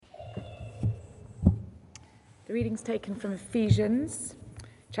The reading's taken from Ephesians,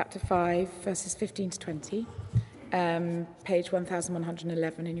 chapter 5, verses 15 to 20, page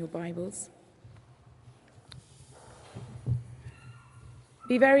 1111 in your Bibles.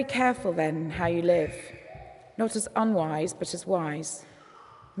 Be very careful then how you live, not as unwise but as wise,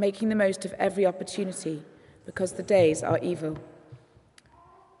 making the most of every opportunity, because the days are evil.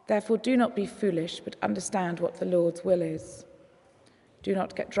 Therefore do not be foolish, but understand what the Lord's will is. Do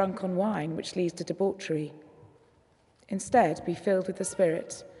not get drunk on wine, which leads to debauchery. Instead, be filled with the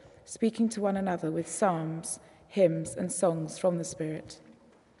Spirit, speaking to one another with psalms, hymns, and songs from the Spirit.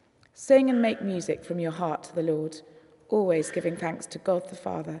 Sing and make music from your heart to the Lord, always giving thanks to God the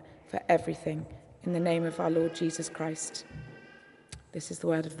Father for everything, in the name of our Lord Jesus Christ. This is the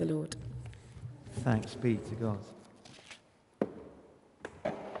word of the Lord. Thanks be to God.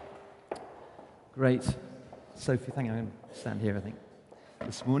 Great. Sophie, thank you. I'm going to stand here, I think,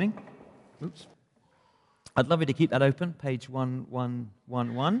 this morning. Oops. I'd love you to keep that open, page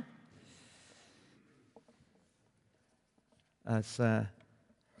 1111. As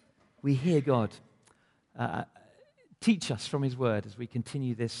we hear God teach us from his word as we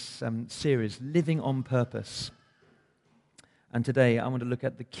continue this series, Living on Purpose. And today I want to look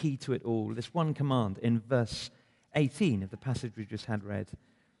at the key to it all, this one command in verse 18 of the passage we just had read.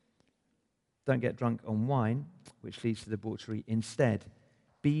 Don't get drunk on wine, which leads to debauchery. Instead,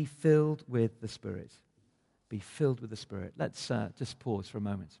 be filled with the Spirit. Be filled with the Spirit. Let's just pause for a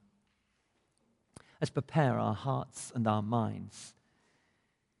moment. Let's prepare our hearts and our minds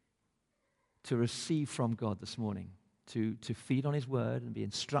to receive from God this morning, to feed on his word and be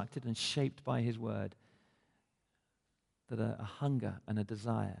instructed and shaped by his word, that a hunger and a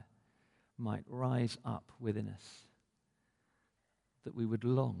desire might rise up within us, that we would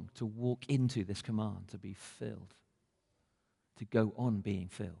long to walk into this command to be filled, to go on being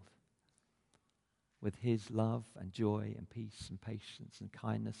filled with his love and joy and peace and patience and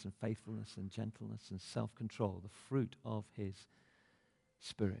kindness and faithfulness and gentleness and self-control, the fruit of his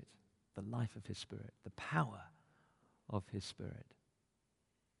Spirit, the life of his Spirit, the power of his Spirit.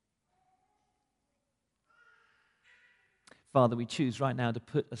 Father, we choose right now to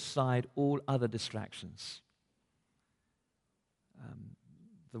put aside all other distractions.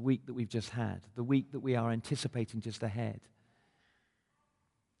 The week that we've just had, the week that we are anticipating just ahead,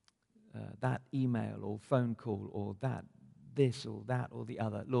 that email or phone call or this or that or the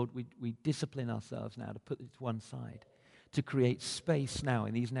other. Lord, we discipline ourselves now to put it to one side, to create space now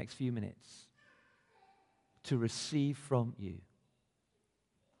in these next few minutes to receive from you.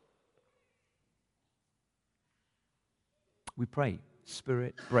 We pray,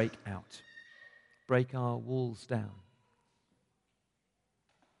 Spirit, break out. Break our walls down,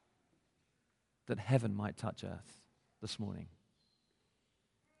 that heaven might touch earth this morning.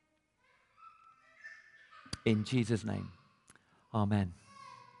 In Jesus' name, amen.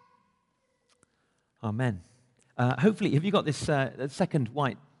 Amen. Hopefully, have you got this second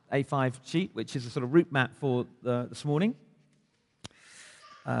white A5 sheet, which is a sort of route map for this morning?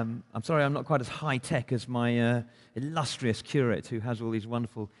 I'm sorry I'm not quite as high-tech as my illustrious curate who has all these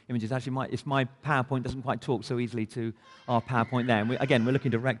wonderful images. Actually, my PowerPoint doesn't quite talk so easily to our PowerPoint there. And we're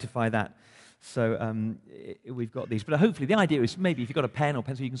looking to rectify that. So we've got these. But hopefully the idea is maybe if you've got a pen or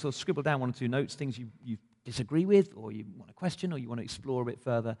pencil, you can sort of scribble down one or two notes, things you disagree with, or you want to question, or you want to explore a bit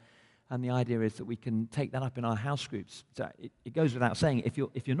further. And the idea is that we can take that up in our house groups. So it goes without saying, if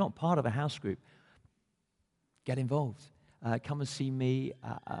you're not part of a house group, get involved. Come and see me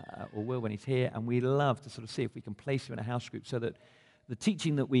or Will when he's here, and we love to sort of see if we can place you in a house group so that the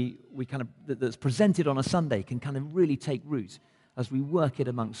teaching that we kind of that's presented on a Sunday can kind of really take root as we work it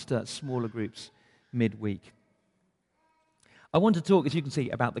amongst smaller groups midweek. I want to talk, as you can see,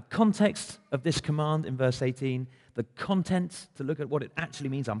 about the context of this command in verse 18, the content, to look at what it actually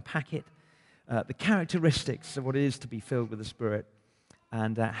means, unpack it, the characteristics of what it is to be filled with the Spirit,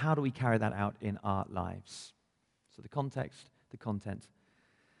 and how do we carry that out in our lives. So the context, the content,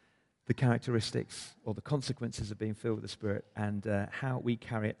 the characteristics or the consequences of being filled with the Spirit, and how we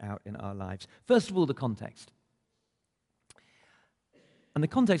carry it out in our lives. First of all, the context. And the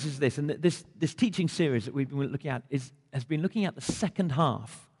context is this, and this teaching series that we've been looking at has been looking at the second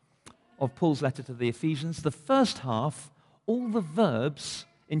half of Paul's letter to the Ephesians. The first half, all the verbs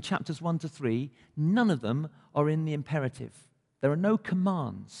in chapters 1 to 3, none of them are in the imperative. There are no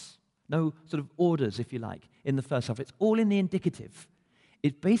commands, no sort of orders, if you like, in the first half. It's all in the indicative.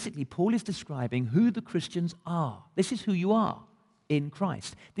 It basically, Paul is describing who the Christians are. This is who you are in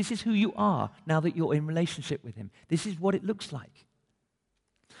Christ. This is who you are now that you're in relationship with him. This is what it looks like.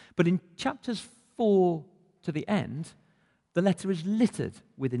 But in chapters 4 to the end, the letter is littered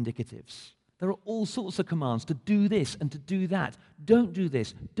with indicatives. There are all sorts of commands to do this and to do that. Don't do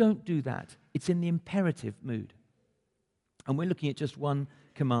this, don't do that. It's in the imperative mood. And we're looking at just one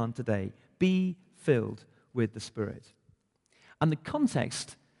command today. Be filled with the Spirit. And the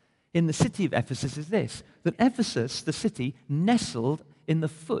context in the city of Ephesus is this, that Ephesus, the city, nestled in the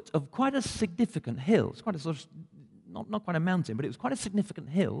foot of quite a significant hill. It's quite a sort of, not quite a mountain, but it was quite a significant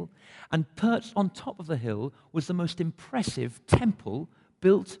hill. And perched on top of the hill was the most impressive temple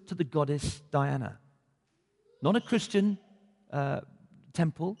built to the goddess Diana. Not a Christian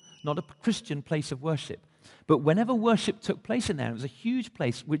temple, not a Christian place of worship. But whenever worship took place in there, it was a huge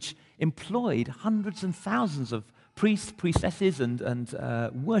place which employed hundreds and thousands of priests, priestesses, and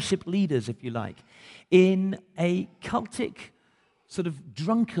worship leaders, if you like, in a cultic, sort of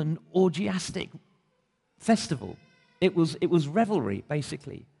drunken, orgiastic festival. It was revelry,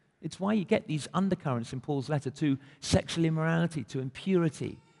 basically. It's why you get these undercurrents in Paul's letter to sexual immorality, to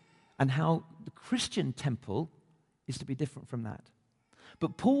impurity, and how the Christian temple is to be different from that.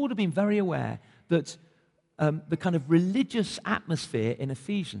 But Paul would have been very aware that the kind of religious atmosphere in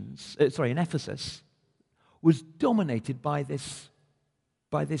Ephesus was dominated by this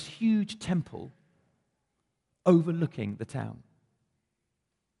huge temple overlooking the town.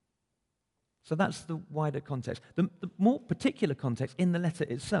 So that's the wider context. The more particular context in the letter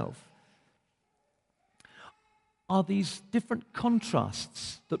itself are these different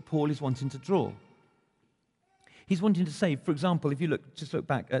contrasts that Paul is wanting to draw. He's wanting to say, for example, if you just look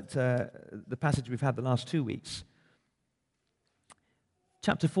back at the passage we've had the last 2 weeks,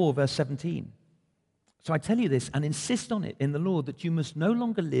 chapter 4, verse 17. So I tell you this and insist on it in the Lord that you must no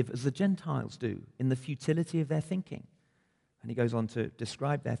longer live as the Gentiles do, in the futility of their thinking. And he goes on to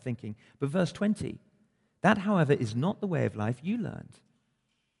describe their thinking. But verse 20, that, however, is not the way of life you learned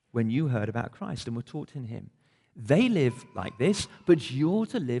when you heard about Christ and were taught in him. They live like this, but you're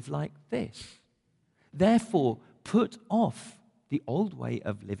to live like this. Therefore, put off the old way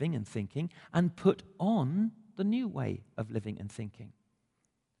of living and thinking and put on the new way of living and thinking.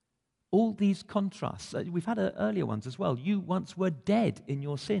 All these contrasts, we've had earlier ones as well. You once were dead in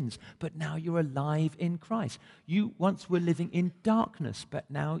your sins, but now you're alive in Christ. You once were living in darkness,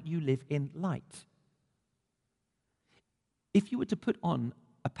 but now you live in light. If you were to put on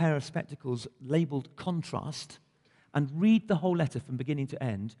a pair of spectacles labeled contrast and read the whole letter from beginning to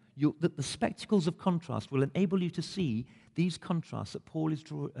end, the spectacles of contrast will enable you to see these contrasts that Paul is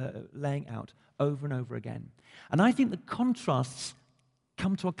laying out over and over again. And I think the contrasts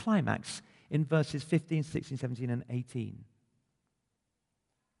come to a climax in verses 15, 16, 17, and 18.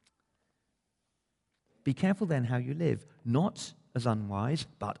 Be careful then how you live, not as unwise,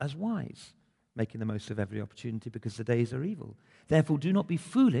 but as wise, making the most of every opportunity because the days are evil. Therefore, do not be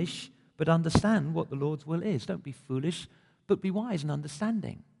foolish, but understand what the Lord's will is. Don't be foolish, but be wise and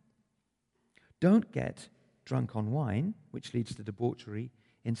understanding. Don't get drunk on wine, which leads to debauchery.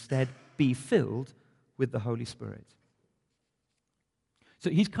 Instead, be filled with the Holy Spirit. So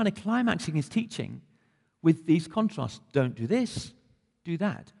he's kind of climaxing his teaching with these contrasts. Don't do this, do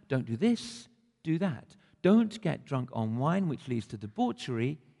that. Don't do this, do that. Don't get drunk on wine, which leads to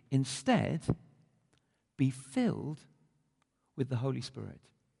debauchery. Instead, be filled with the Holy Spirit.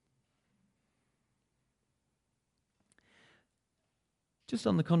 Just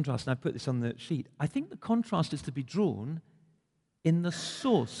on the contrast, and I put this on the sheet, I think the contrast is to be drawn in the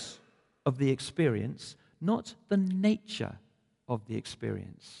source of the experience, not the nature of the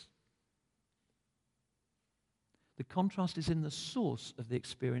experience. The contrast is in the source of the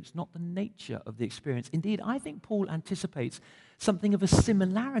experience, not the nature of the experience. Indeed, I think Paul anticipates something of a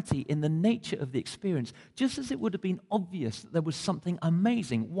similarity in the nature of the experience, just as it would have been obvious that there was something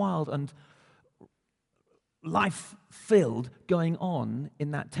amazing, wild, and life-filled going on in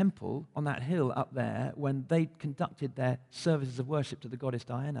that temple, on that hill up there, when they conducted their services of worship to the goddess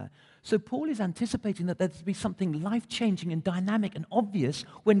Diana. So Paul is anticipating that there's to be something life-changing and dynamic and obvious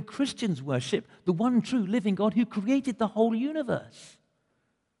when Christians worship the one true living God who created the whole universe.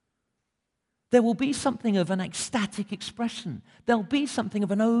 There will be something of an ecstatic expression. There'll be something of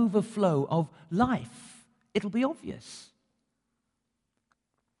an overflow of life. It'll be obvious.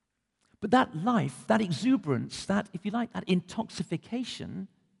 But that life, that exuberance, that, if you like, that intoxication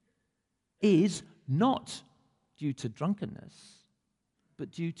is not due to drunkenness,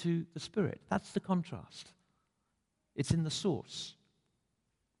 but due to the Spirit. That's the contrast. It's in the source,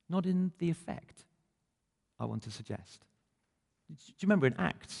 not in the effect, I want to suggest. Do you remember in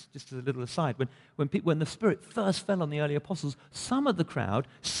Acts, just as a little aside, when the Spirit first fell on the early apostles, some of the crowd,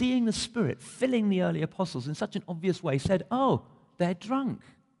 seeing the Spirit filling the early apostles in such an obvious way, said, "Oh, they're drunk."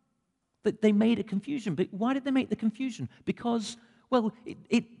 That they made a confusion. But why did they make the confusion? Because, well,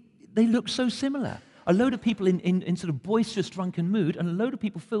 they look so similar. A load of people in sort of boisterous, drunken mood, and a load of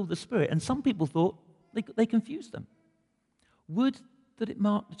people filled with the Spirit. And some people thought they confused them. Would that it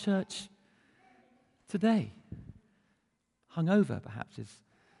mark the church today? Hungover, perhaps, is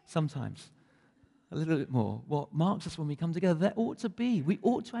sometimes a little bit more what marks us when we come together. There ought to be. We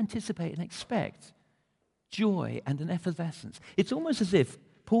ought to anticipate and expect joy and an effervescence. It's almost as if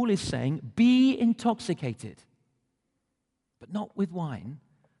Paul is saying, be intoxicated, but not with wine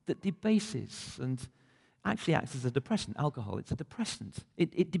that debases and actually acts as a depressant. Alcohol, it's a depressant.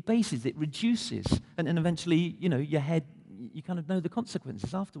 It debases, it reduces, and then eventually, your head, you kind of know the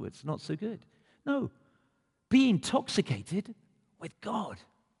consequences afterwards. Not so good. No. Be intoxicated with God.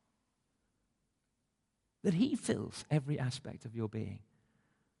 That he fills every aspect of your being.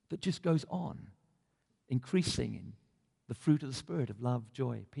 That just goes on, increasing in the fruit of the Spirit of love,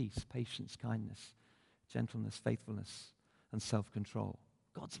 joy, peace, patience, kindness, gentleness, faithfulness, and self-control.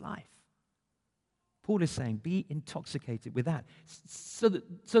 God's life. Paul is saying, be intoxicated with that. So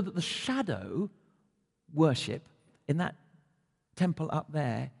that the shadow worship in that temple up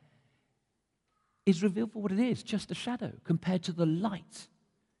there is revealed for what it is, just a shadow, compared to the light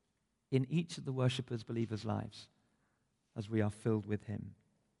in each of the worshippers' believers' lives as we are filled with him.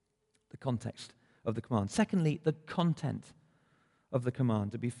 The context of the command. Secondly, the content of the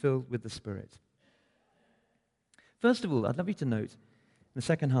command, to be filled with the Spirit. First of all, I'd love you to note in the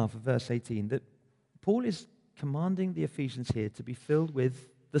second half of verse 18 that Paul is commanding the Ephesians here to be filled with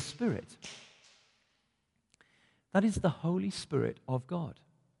the Spirit. That is the Holy Spirit of God,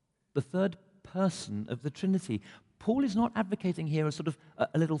 the third person of the Trinity. Paul is not advocating here a sort of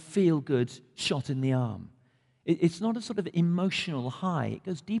a little feel-good shot in the arm. It's not a sort of emotional high. It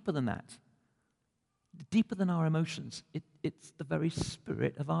goes deeper than that. Deeper than our emotions. It's the very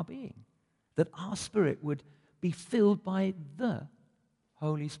spirit of our being. That our spirit would be filled by the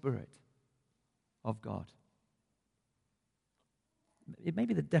Holy Spirit of God. It may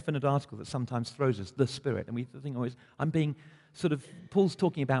be the definite article that sometimes throws us, the Spirit, and we think always, Paul's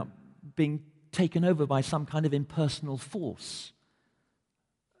talking about being taken over by some kind of impersonal force.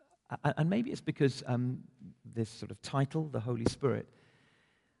 And maybe it's because this sort of title, the Holy Spirit,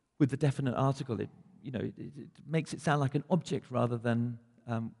 with the definite article, it makes it sound like an object rather than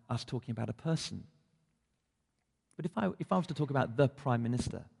us talking about a person. But if I was to talk about the Prime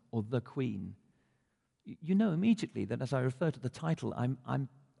Minister or the Queen, you know immediately that as I refer to the title,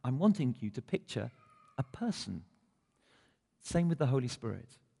 I'm wanting you to picture a person. Same with the Holy Spirit.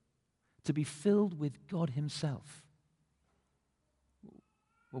 To be filled with God himself.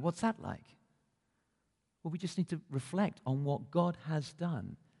 Well, what's that like? Well, we just need to reflect on what God has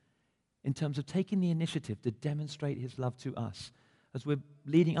done in terms of taking the initiative to demonstrate his love to us as we're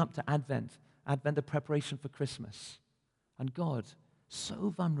leading up to Advent a preparation for Christmas. And God,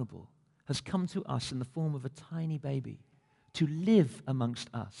 so vulnerable, has come to us in the form of a tiny baby to live amongst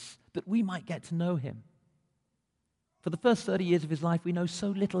us, that we might get to know him. For the first 30 years of his life, we know so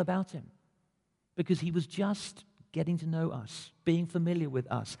little about him because he was just getting to know us, being familiar with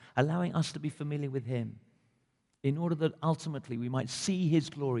us, allowing us to be familiar with him, in order that ultimately we might see his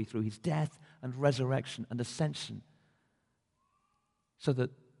glory through his death and resurrection and ascension, so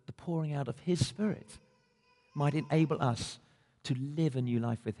that the pouring out of his Spirit might enable us to live a new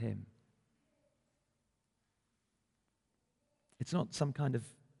life with him. It's not some kind of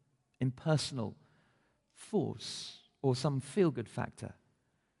impersonal force or some feel-good factor.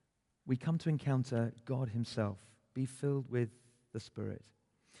 We come to encounter God himself, be filled with the Spirit.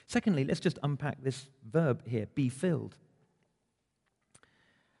 Secondly, let's just unpack this verb here, be filled.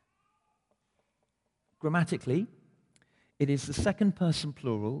 Grammatically, it is the second person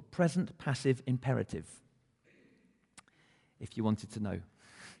plural, present passive imperative, if you wanted to know.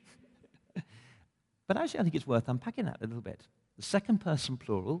 But actually, I think it's worth unpacking that a little bit. The second person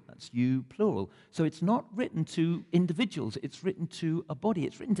plural, that's you plural. So it's not written to individuals, it's written to a body,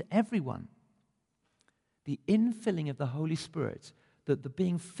 it's written to everyone. The infilling of the Holy Spirit, that the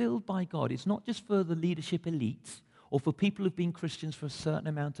being filled by God is not just for the leadership elite or for people who've been Christians for a certain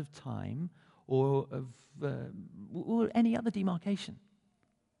amount of time or any other demarcation.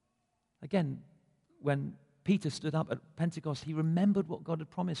 Again, when Peter stood up at Pentecost, he remembered what God had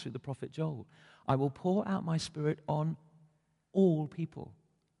promised through the prophet Joel. I will pour out my Spirit on all people.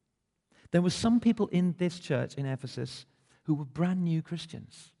 There were some people in this church in Ephesus who were brand new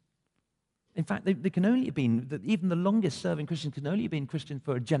Christians. In fact, they can only have been, even the longest serving Christian can only have been Christian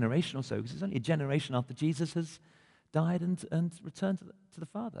for a generation or so, because it's only a generation after Jesus has died and returned to the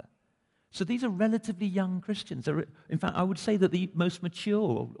Father. So these are relatively young Christians. In fact, I would say that the most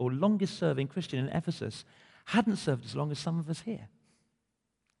mature or longest serving Christian in Ephesus hadn't served as long as some of us here.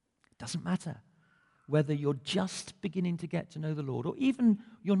 Doesn't matter whether you're just beginning to get to know the Lord or even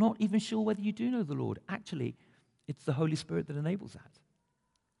you're not even sure whether you do know the Lord. Actually, it's the Holy Spirit that enables that.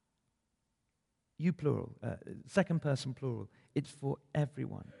 You plural, second person plural. It's for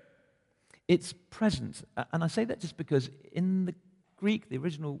everyone. It's present. And I say that just because in the Greek, the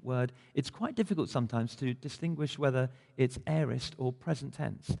original word, it's quite difficult sometimes to distinguish whether it's aorist or present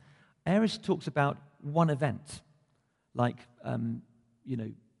tense. Aorist talks about one event, like,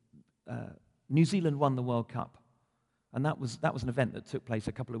 New Zealand won the World Cup. And that was an event that took place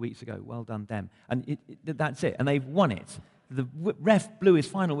a couple of weeks ago. Well done, them. And that's it. And they've won it. The ref blew his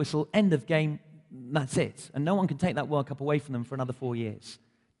final whistle, end of game, that's it. And no one can take that World Cup away from them for another 4 years.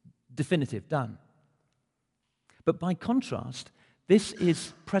 Definitive, done. But by contrast, this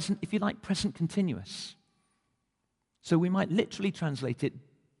is present, if you like, present continuous. So we might literally translate it,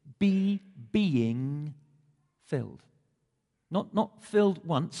 be being filled. Not filled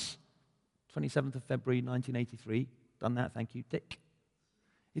once, 27th of February, 1983. Done that, thank you, tick.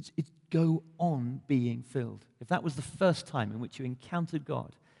 It's go on being filled. If that was the first time in which you encountered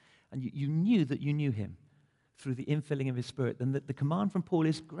God and you knew that you knew him through the infilling of his Spirit, then the command from Paul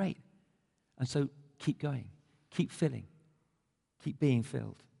is great. And so keep going, keep filling, keep being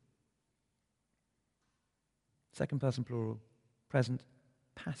filled. Second person plural, present,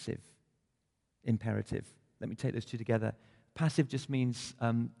 passive, imperative. Let me take those two together. Passive just means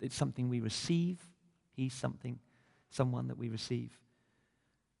it's something we receive. He's someone that we receive,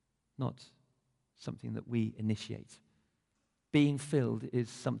 not something that we initiate. Being filled is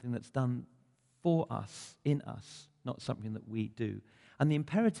something that's done for us, in us, not something that we do. And the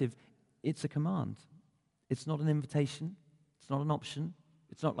imperative, it's a command. It's not an invitation. It's not an option.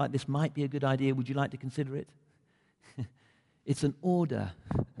 It's not like this might be a good idea. Would you like to consider it? It's an order.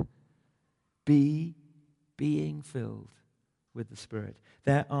 Be being filled with the Spirit.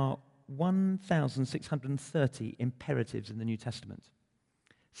 There are 1,630 imperatives in the New Testament.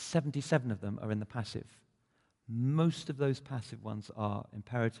 77 of them are in the passive. Most of those passive ones are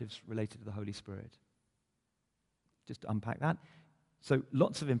imperatives related to the Holy Spirit. Just to unpack that. So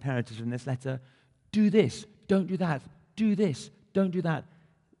lots of imperatives in this letter. Do this, don't do that. Do this, don't do that.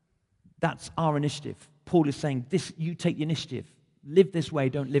 That's our initiative. Paul is saying, this, you take the initiative. Live this way,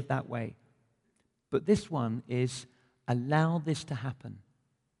 don't live that way. But this one is, allow this to happen.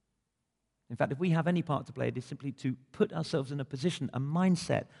 In fact, if we have any part to play, it is simply to put ourselves in a position, a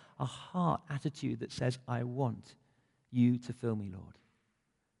mindset, a heart attitude that says, I want you to fill me, Lord.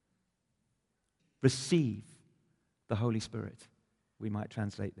 Receive the Holy Spirit, we might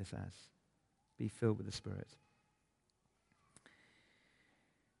translate this as. Be filled with the Spirit.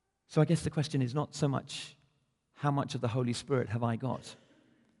 So I guess the question is not so much how much of the Holy Spirit have I got,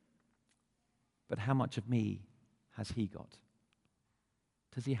 but how much of me has he got?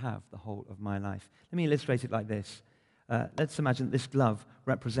 Does he have the whole of my life? Let me illustrate it like this. Let's imagine this glove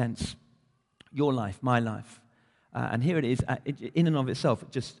represents your life, my life. And here it is, in and of itself,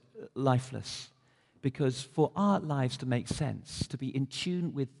 just lifeless. Because for our lives to make sense, to be in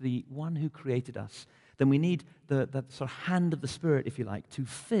tune with the one who created us, then we need the sort of hand of the Spirit, if you like, to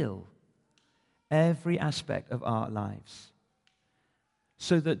fill every aspect of our lives.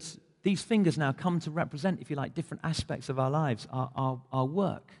 So that these fingers now come to represent, if you like, different aspects of our lives, our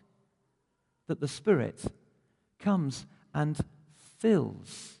work. That the Spirit comes and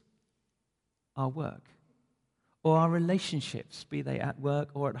fills our work. Or our relationships, be they at work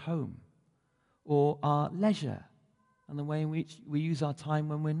or at home. Or our leisure and the way in which we use our time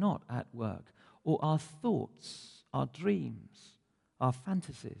when we're not at work. Or our thoughts, our dreams, our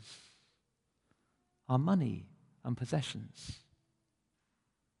fantasies, our money and possessions.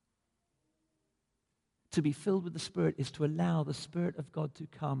 To be filled with the Spirit is to allow the Spirit of God to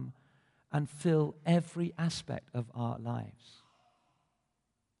come and fill every aspect of our lives.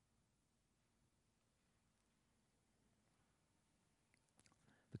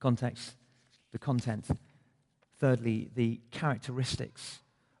 The context, the content. Thirdly, the characteristics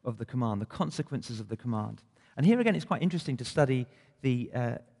of the command, the consequences of the command. And here again, it's quite interesting to study the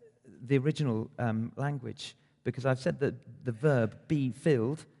original language, because I've said that the verb be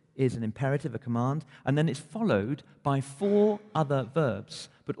filled is an imperative, a command, and then it's followed by 4 other verbs.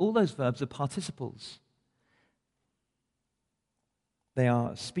 But all those verbs are participles. They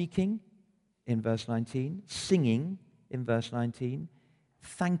are speaking in verse 19, singing in verse 19,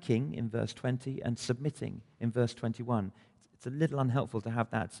 thanking in verse 20, and submitting in verse 21. It's a little unhelpful to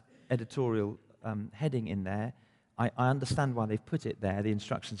have that editorial heading in there. I understand why they've put it there, the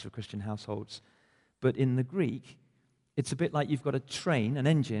instructions for Christian households. But in the Greek, it's a bit like you've got a train, an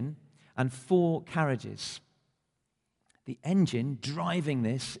engine, and 4 carriages. The engine driving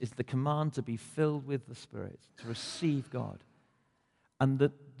this is the command to be filled with the Spirit, to receive God.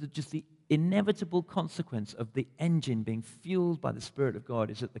 And just the inevitable consequence of the engine being fueled by the Spirit of God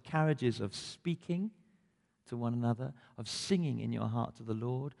is that the carriages of speaking to one another, of singing in your heart to the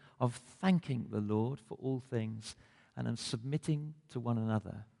Lord, of thanking the Lord for all things, and of submitting to one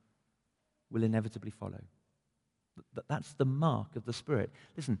another will inevitably follow. That's the mark of the Spirit.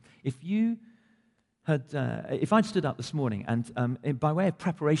 Listen, if I'd stood up this morning and by way of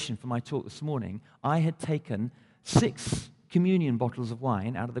preparation for my talk this morning, I had taken 6 communion bottles of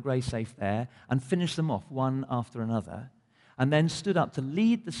wine out of the grey safe there and finished them off one after another, and then stood up to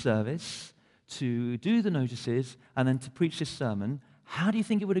lead the service, to do the notices, and then to preach this sermon, how do you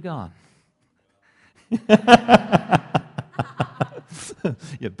think it would have gone?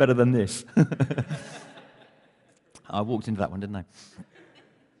 Yeah, better than this. I walked into that one, didn't I?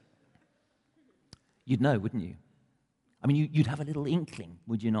 You'd know, wouldn't you? I mean, you'd have a little inkling,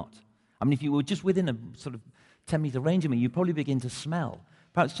 would you not? I mean, if you were just within a sort of 10-meter range of me, you'd probably begin to smell.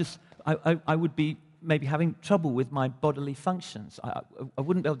 Perhaps just, I would be maybe having trouble with my bodily functions. I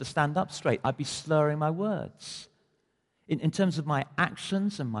wouldn't be able to stand up straight. I'd be slurring my words. In terms of my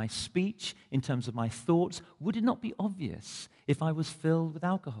actions and my speech, in terms of my thoughts, would it not be obvious if I was filled with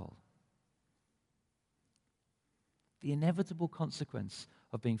alcohol? The inevitable consequence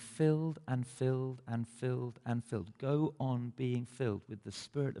of being filled and filled and filled and filled, go on being filled with the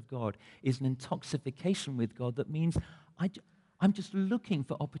Spirit of God, is an intoxication with God that means I'm just looking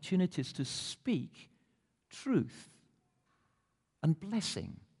for opportunities to speak truth and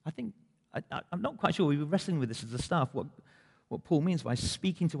blessing. I think, I'm not quite sure, we were wrestling with this as a staff, what Paul means by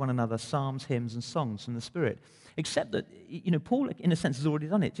speaking to one another psalms, hymns, and songs from the Spirit. Except that, Paul, in a sense, has already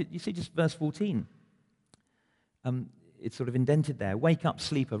done it. You see just verse 14. It's sort of indented there. Wake up,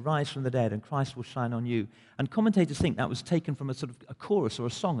 sleeper, rise from the dead, and Christ will shine on you. And commentators think that was taken from a sort of a chorus or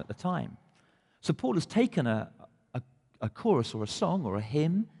a song at the time. So Paul has taken a chorus or a song or a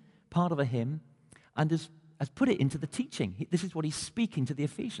hymn, part of a hymn, and has put it into the teaching. This is what he's speaking to the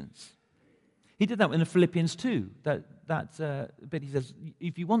Ephesians. He did that in Philippians 2. That bit, he says,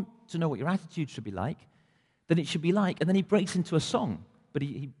 if you want to know what your attitude should be like, then it should be like, and then he breaks into a song, but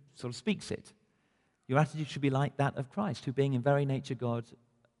he sort of speaks it. Your attitude should be like that of Christ, who being in very nature God,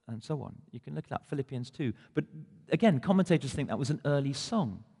 and so on. You can look at that, Philippians 2. But again, commentators think that was an early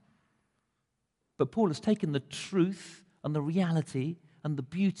song. But Paul has taken the truth and the reality and the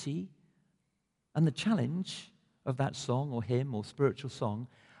beauty and the challenge of that song or hymn or spiritual song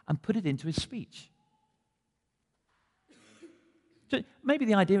and put it into his speech. So maybe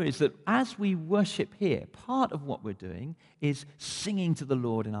the idea is that as we worship here, part of what we're doing is singing to the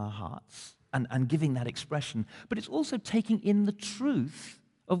Lord in our hearts and giving that expression, but it's also taking in the truth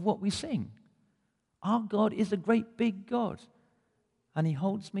of what we sing. Our God is a great big God, and he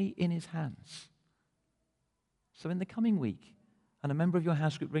holds me in his hands. So in the coming week, and a member of your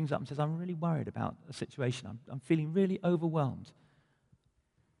house group rings up and says, I'm really worried about a situation, I'm feeling really overwhelmed.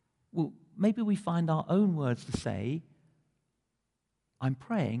 Well, maybe we find our own words to say, I'm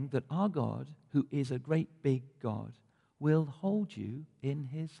praying that our God, who is a great big God, will hold you in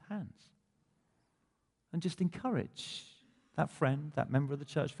his hands. And just encourage that friend, that member of the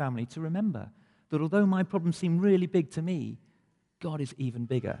church family to remember that although my problems seem really big to me, God is even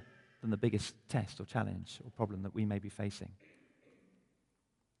bigger than the biggest test or challenge or problem that we may be facing.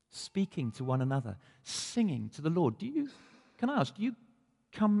 Speaking to one another, singing to the Lord. Can I ask, do you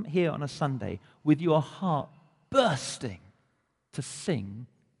come here on a Sunday with your heart bursting to sing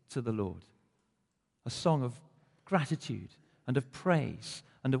to the Lord? A song of gratitude and of praise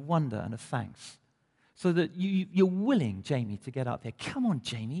and of wonder and of thanks. So that you're willing, Jamie, to get up there. Come on,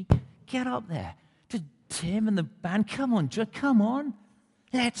 Jamie, get up there. To Tim and the band, come on,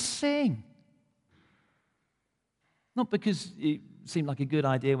 let's sing. Not because it seemed like a good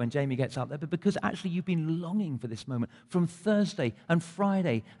idea when Jamie gets up there, but because actually you've been longing for this moment from Thursday and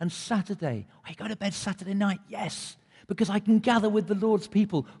Friday and Saturday. I go to bed Saturday night, yes, because I can gather with the Lord's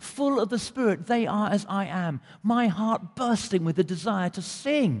people, full of the Spirit. They are as I am. My heart bursting with the desire to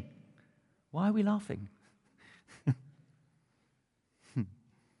sing. Why are we laughing?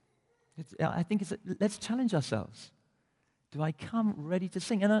 I think let's challenge ourselves. Do I come ready to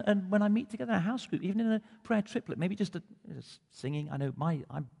sing? And when I meet together in a house group, even in a prayer triplet, maybe just singing. I know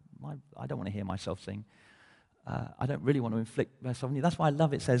I don't want to hear myself sing. I don't really want to inflict myself on you. That's why I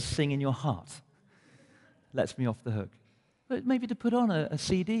love it says, sing in your heart. Lets me off the hook. But maybe to put on a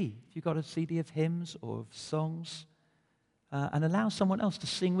CD, if you've got a CD of hymns or of songs, and allow someone else to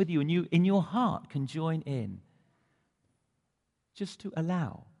sing with you, and you in your heart can join in. Just to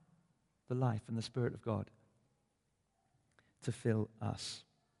allow the life and the Spirit of God. to fill us.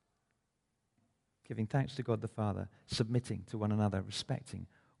 Giving thanks to God the Father, submitting to one another, respecting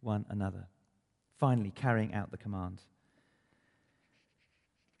one another. Finally, carrying out the command.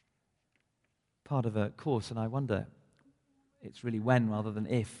 Part of a course, and I wonder, it's really when rather than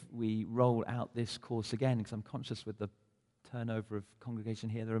if we roll out this course again, because I'm conscious with the turnover of congregation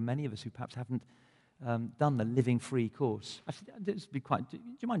here, there are many of us who perhaps haven't done the Living Free course. Actually, this would be quite, do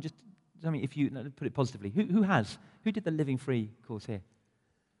you mind just, I mean, if you put it positively, who has? Who did the Living Free course here?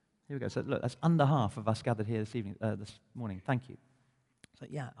 Here we go. So look, that's under half of us gathered here this morning. Thank you. So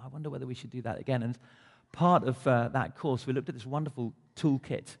yeah, I wonder whether we should do that again. And part of that course, we looked at this wonderful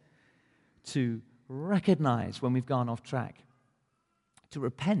toolkit to recognize when we've gone off track. To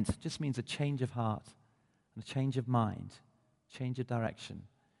repent just means a change of heart, and a change of mind, change of direction,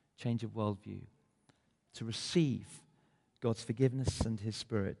 change of worldview. To receive God's forgiveness and His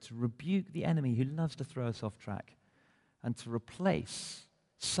Spirit. To rebuke the enemy who loves to throw us off track. And to replace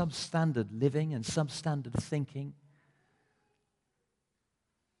substandard living and substandard thinking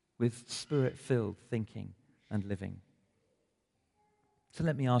with Spirit-filled thinking and living. So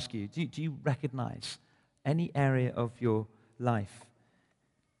let me ask you, do you recognize any area of your life,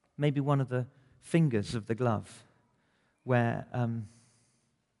 maybe one of the fingers of the glove, where,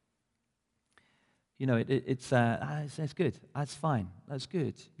 it's good, that's fine, that's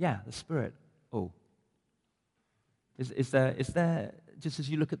good, yeah, the Spirit, oh. Is there, just as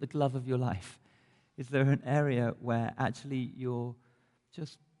you look at the glove of your life, is there an area where actually you're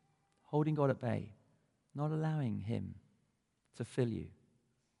just holding God at bay, not allowing Him to fill you?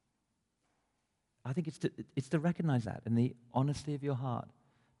 I think it's to recognize that in the honesty of your heart.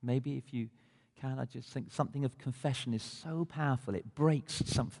 Maybe if you can, I just think something of confession is so powerful, it breaks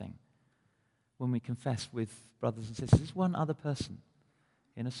something when we confess with brothers and sisters. There's one other person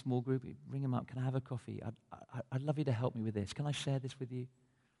in a small group, you ring them up, can I have a coffee? I'd love you to help me with this. Can I share this with you?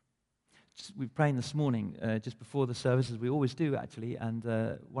 We were praying this morning, just before the service, as we always do actually, and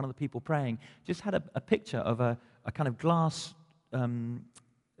one of the people praying just had a picture of a kind of glass,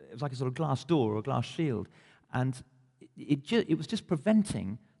 it was like a sort of glass door or a glass shield, and it was just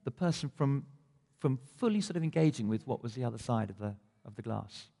preventing the person from fully sort of engaging with what was the other side of the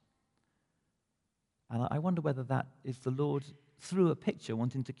glass. And I wonder whether that is the Lord, through a picture,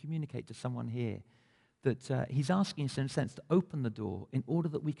 wanting to communicate to someone here that He's asking us, in a sense, to open the door in order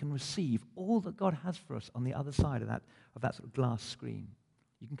that we can receive all that God has for us on the other side of that sort of glass screen.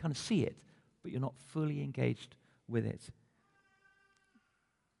 You can kind of see it, but you're not fully engaged with it.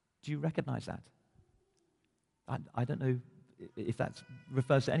 Do you recognize that? I don't know if that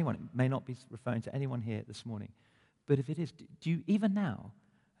refers to anyone. It may not be referring to anyone here this morning. But if it is, do you, even now,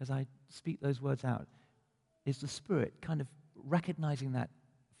 as I speak those words out, is the Spirit kind of recognizing that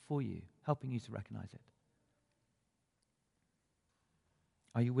for you, helping you to recognize it?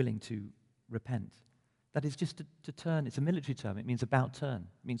 Are you willing to repent? That is just to turn. It's a military term. It means about turn.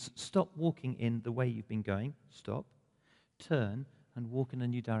 It means stop walking in the way you've been going. Stop. Turn and walk in a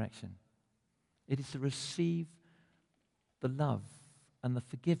new direction. It is to receive the love and the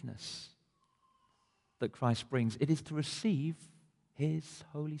forgiveness that Christ brings. It is to receive His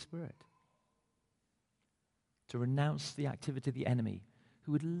Holy Spirit. To renounce the activity of the enemy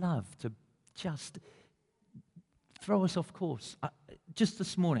who would love to just throw us off course. Just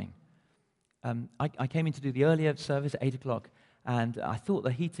this morning, I came in to do the earlier service at 8 o'clock, and I thought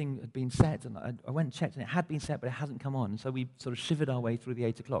the heating had been set, and I went and checked, and it had been set, but it hasn't come on. And so we sort of shivered our way through the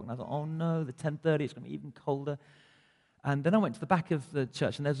 8 o'clock, and I thought, oh no, the 10:30, it's going to be even colder. And then I went to the back of the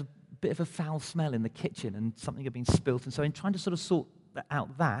church, and there's a bit of a foul smell in the kitchen, and something had been spilt. And so in trying to sort of sort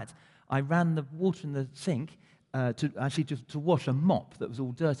out that, I ran the water in the sink to wash a mop that was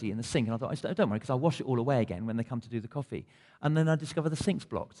all dirty in the sink. And I thought, don't worry, because I'll wash it all away again when they come to do the coffee. And then I discovered the sink's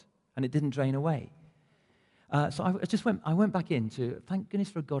blocked, and it didn't drain away. So I went back in to, thank goodness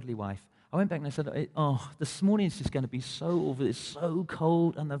for a godly wife. I went back and I said, this morning is just going to be it's so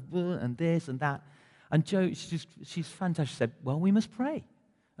cold, and this and that. And Jo, she's fantastic. She said, well, we must pray.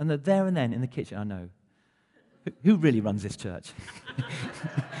 And there and then in the kitchen, I know, who really runs this church?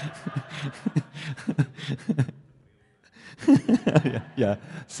 yeah.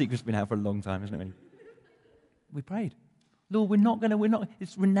 Secret's been out for a long time, isn't it? We prayed. Lord,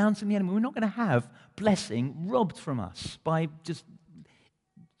 it's renouncing the enemy. We're not going to have blessing robbed from us by just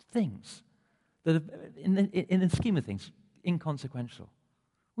things that are, in the scheme of things, inconsequential.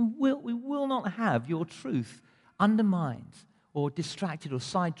 We will not have your truth undermined or distracted or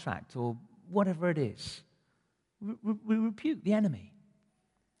sidetracked or whatever it is. We rebuke the enemy.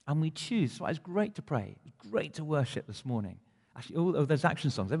 And we choose. So it's great to pray. It's great to worship this morning. Actually, all of those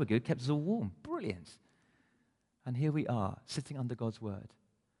action songs, they were good, kept us all warm. Brilliant. And here we are, sitting under God's word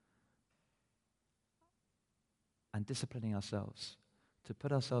and disciplining ourselves to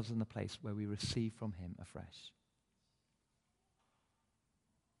put ourselves in the place where we receive from him afresh.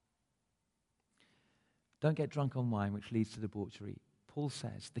 Don't get drunk on wine, which leads to debauchery. Paul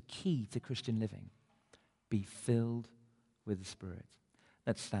says the key to Christian living, be filled with the Spirit.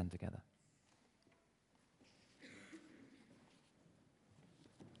 Let's stand together.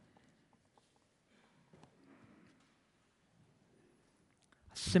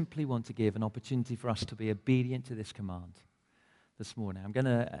 I simply want to give an opportunity for us to be obedient to this command this morning. I'm going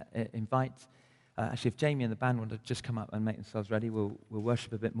to invite, actually, if Jamie and the band want to just come up and make themselves ready, we'll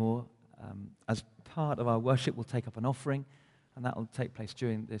worship a bit more. As part of our worship, we'll take up an offering, and that will take place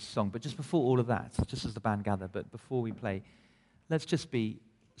during this song. But just before all of that, just as the band gather, but before we play, let's just be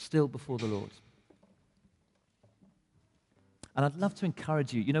still before the Lord. And I'd love to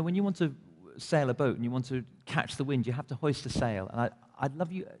encourage you. You know, when you want to sail a boat and you want to catch the wind, you have to hoist a sail. And I'd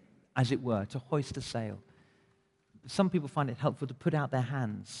love you, as it were, to hoist a sail. Some people find it helpful to put out their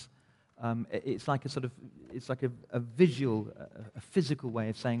hands. It's like a visual, a physical way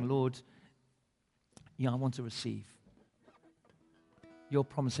of saying, Lord, I want to receive. You're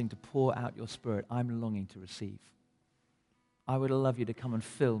promising to pour out your Spirit. I'm longing to receive. I would love you to come and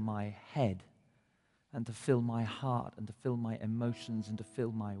fill my head and to fill my heart and to fill my emotions and to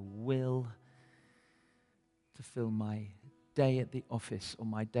fill my will, to fill my day at the office or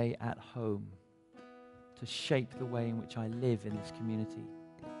my day at home, to shape the way in which I live in this community,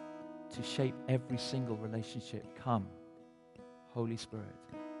 to shape every single relationship. Come, Holy Spirit.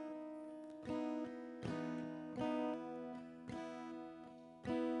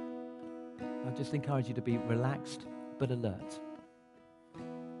 I just encourage you to be relaxed but alert.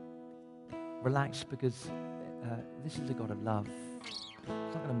 Relaxed because this is a God of love.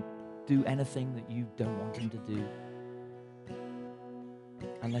 He's not going to do anything that you don't want him to do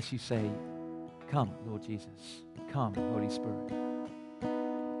unless you say, come, Lord Jesus. Come, Holy Spirit.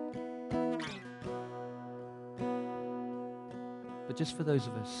 But just for those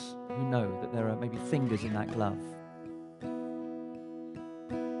of us who know that there are maybe fingers in that glove,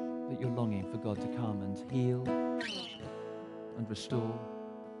 that you're longing for God to come and heal and restore.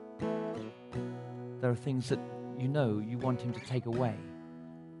 There are things that you know you want him to take away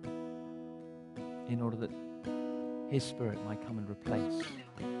in order that his Spirit might come and replace,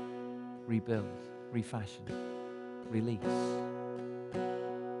 rebuild, refashion, release.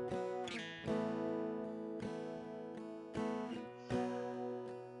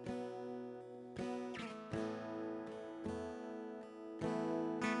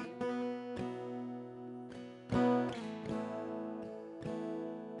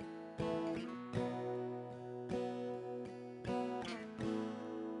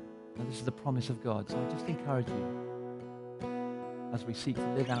 This is the promise of God. So I just encourage you, as we seek to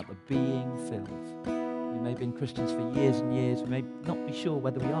live out the being filled. We may have been Christians for years and years. We may not be sure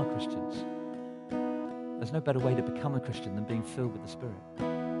whether we are Christians. There's no better way to become a Christian than being filled with the Spirit.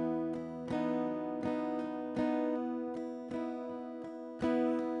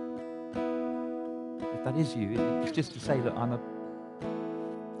 If that is you, it's just to say, look, I'm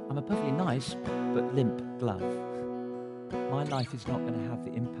a perfectly nice but limp glove. My life is not going to have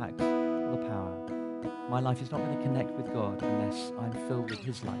the impact or the power. My life is not going to connect with God unless I'm filled with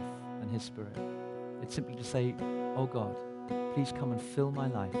his life and his Spirit. It's simply to say, oh God, please come and fill my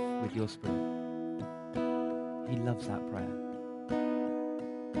life with your Spirit. He loves that prayer.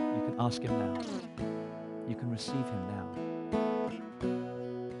 You can ask him now. You can receive him now.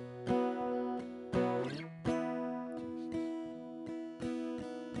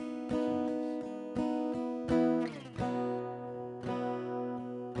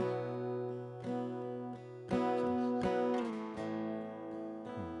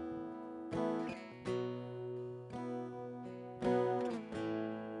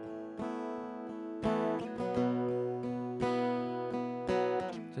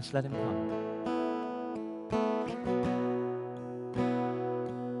 Just let him come.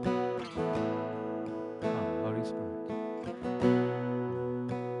 Come, Holy Spirit.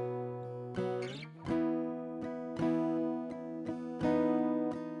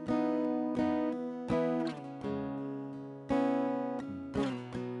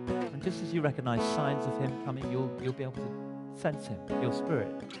 And just as you recognize signs of him coming, you'll be able to sense him, your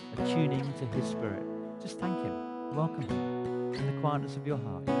spirit, attuning to his Spirit. Just thank him, welcome him. In the quietness of your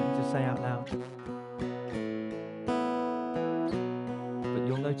heart, you can just say out loud. But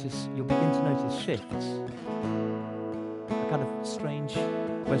you'll begin to notice shifts. A kind of strange,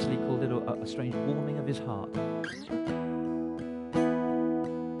 Wesley called it a strange warming of his heart.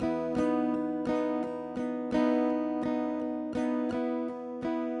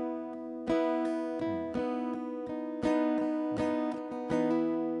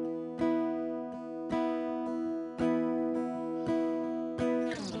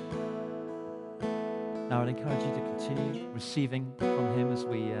 Now, I'd encourage you to continue receiving from him as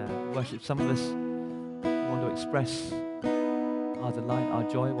we worship. Some of us want to express our delight, our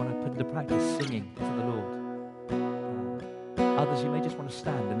joy, want to put into practice singing to the Lord. Others, you may just want to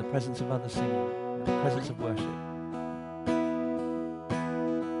stand in the presence of others singing, in the presence of worship.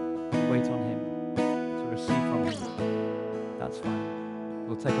 Wait on him to receive from him. That's fine.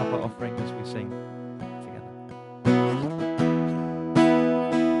 We'll take up our offering as we sing together.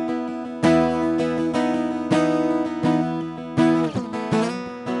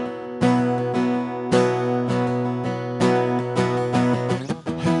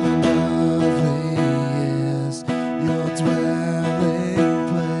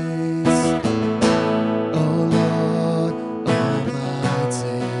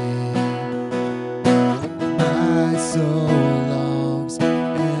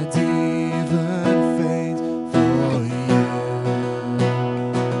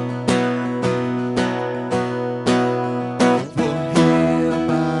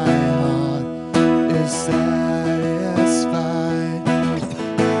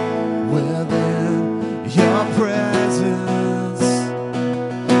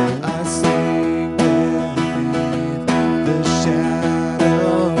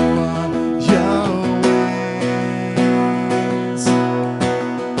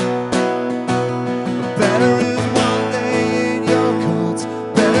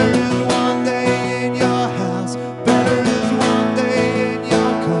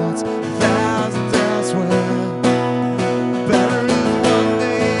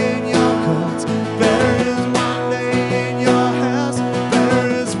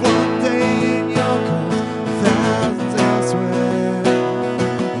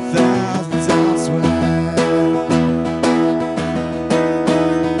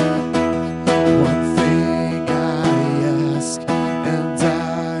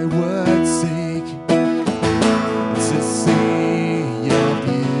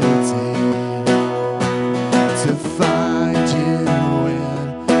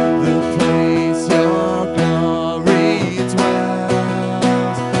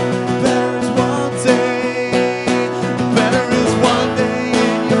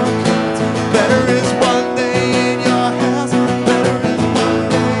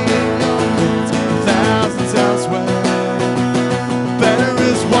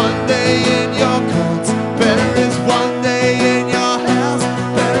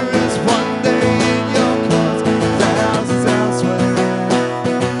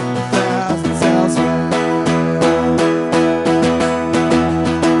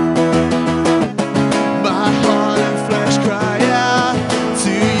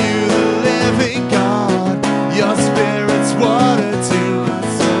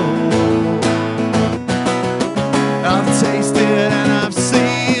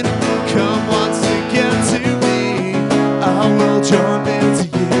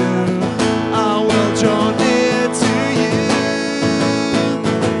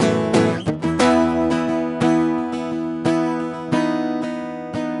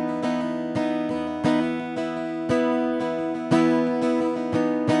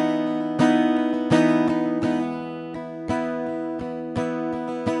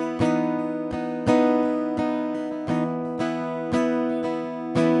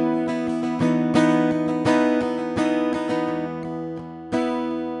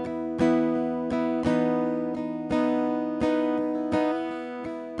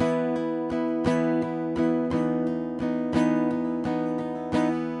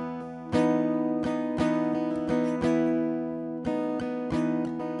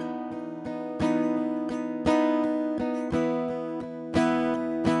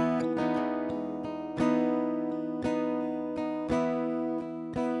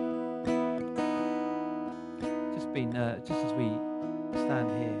 Just as we stand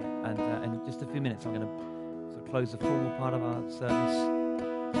here, and in just a few minutes, I'm going to sort of close the formal part of our service.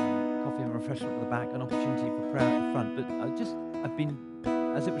 Coffee and refreshment at the back, an opportunity for prayer at the front. But I've been,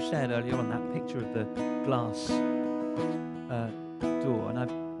 as it was shared earlier on, that picture of the glass door, and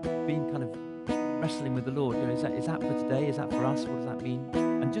I've been kind of wrestling with the Lord. You know, is that for today? Is that for us? What does that mean?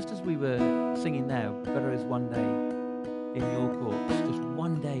 And just as we were singing now, better is one day in your courts, just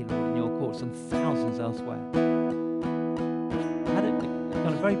one day, Lord, in your courts, and thousands elsewhere. I had a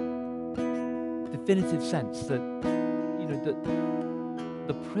kind of very definitive sense that, you know, that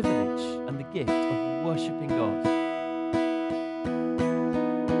the privilege and the gift of worshipping God,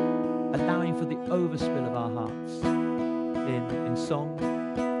 allowing for the overspill of our hearts in song,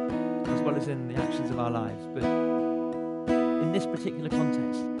 as well as in the actions of our lives, but in this particular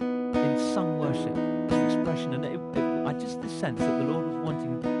context, in sung worship, expression, and I just this sense that the Lord was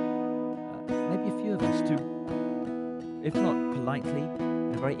wanting maybe a few of us to, if not politely,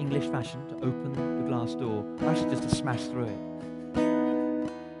 in a very English fashion, to open the glass door, or actually just to smash through it.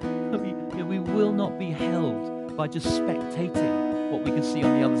 We will not be held by just spectating what we can see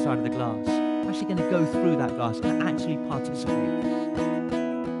on the other side of the glass. We're actually going to go through that glass and actually participate.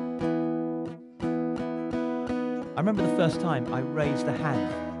 I remember the first time I raised a hand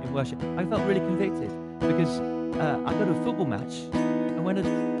in worship. I felt really convicted because I go to a football match, and when a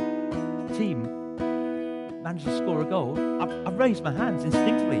team managed to score a goal, I raised my hands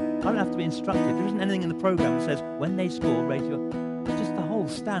instinctively. I don't have to be instructed. There isn't anything in the program that says, when they score, raise your... Just the whole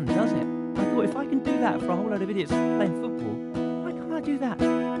stand does it. I thought, if I can do that for a whole load of idiots playing football, why can't I do that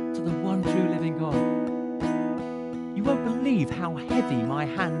to the one true living God? You won't believe how heavy my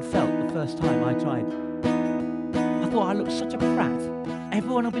hand felt the first time I tried. I thought I looked such a prat.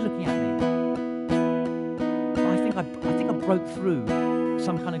 Everyone will be looking at me. But I think I broke through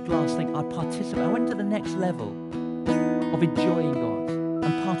some kind of glass thing. I participated. I went to the next level of enjoying God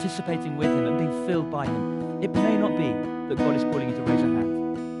and participating with Him and being filled by Him. It may not be that God is calling you to raise a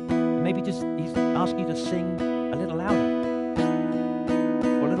hand. Maybe just He's asking you to sing a little louder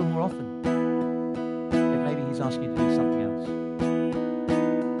or a little more often. Maybe He's asking you to do something else.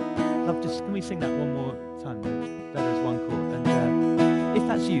 Love, can we sing that one more time? Better as one chord. And if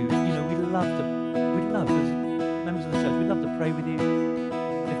that's you, we'd love as members of the church, we'd love to pray with you.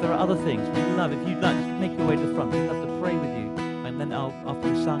 If there are other things, we'd love, if you'd like to make your way to the front, we'd love to pray with you. And then after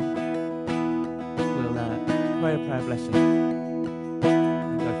we've sung, we'll pray a prayer of blessing.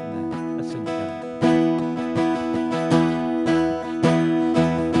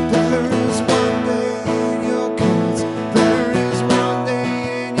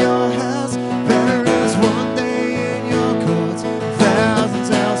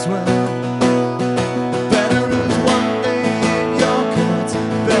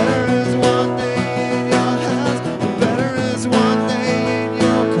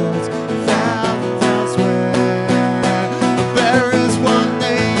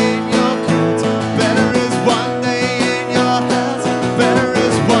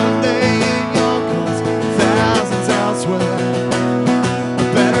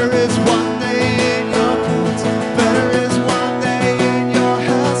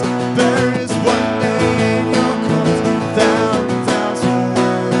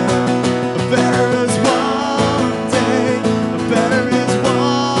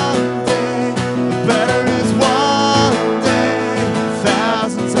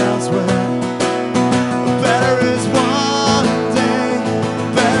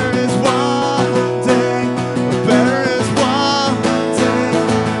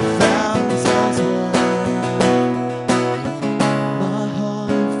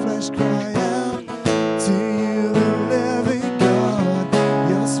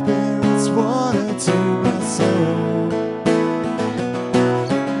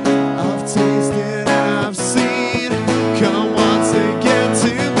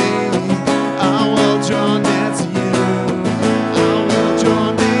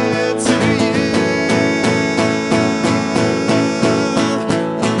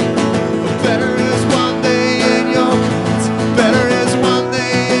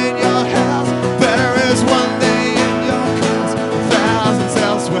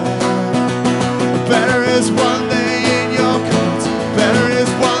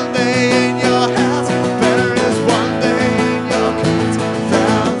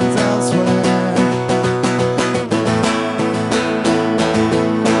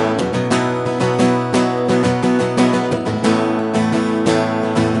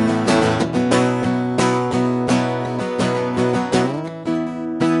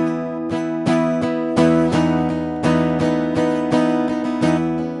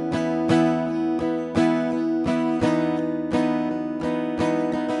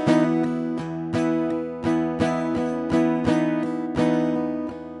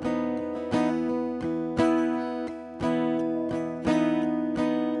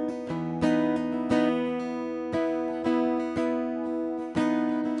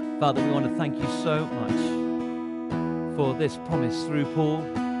 Father, we want to thank you so much for this promise through Paul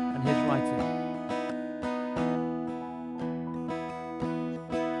and his writing.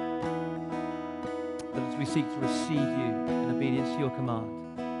 That as we seek to receive you in obedience to your command,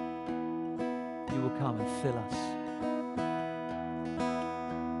 you will come and fill us.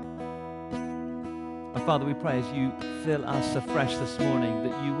 And Father, we pray as you fill us afresh this morning,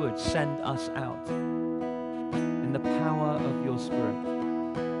 that you would send us out in the power of your Spirit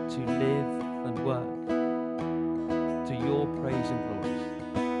to live and work to your praise and glory.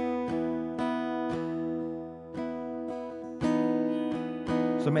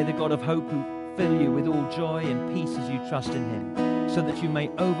 So may the God of hope who fill you with all joy and peace as you trust in him, so that you may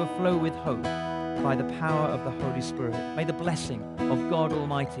overflow with hope by the power of the Holy Spirit. May the blessing of God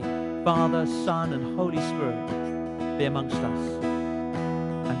Almighty, Father, Son, and Holy Spirit be amongst us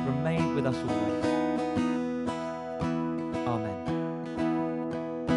and remain with us always.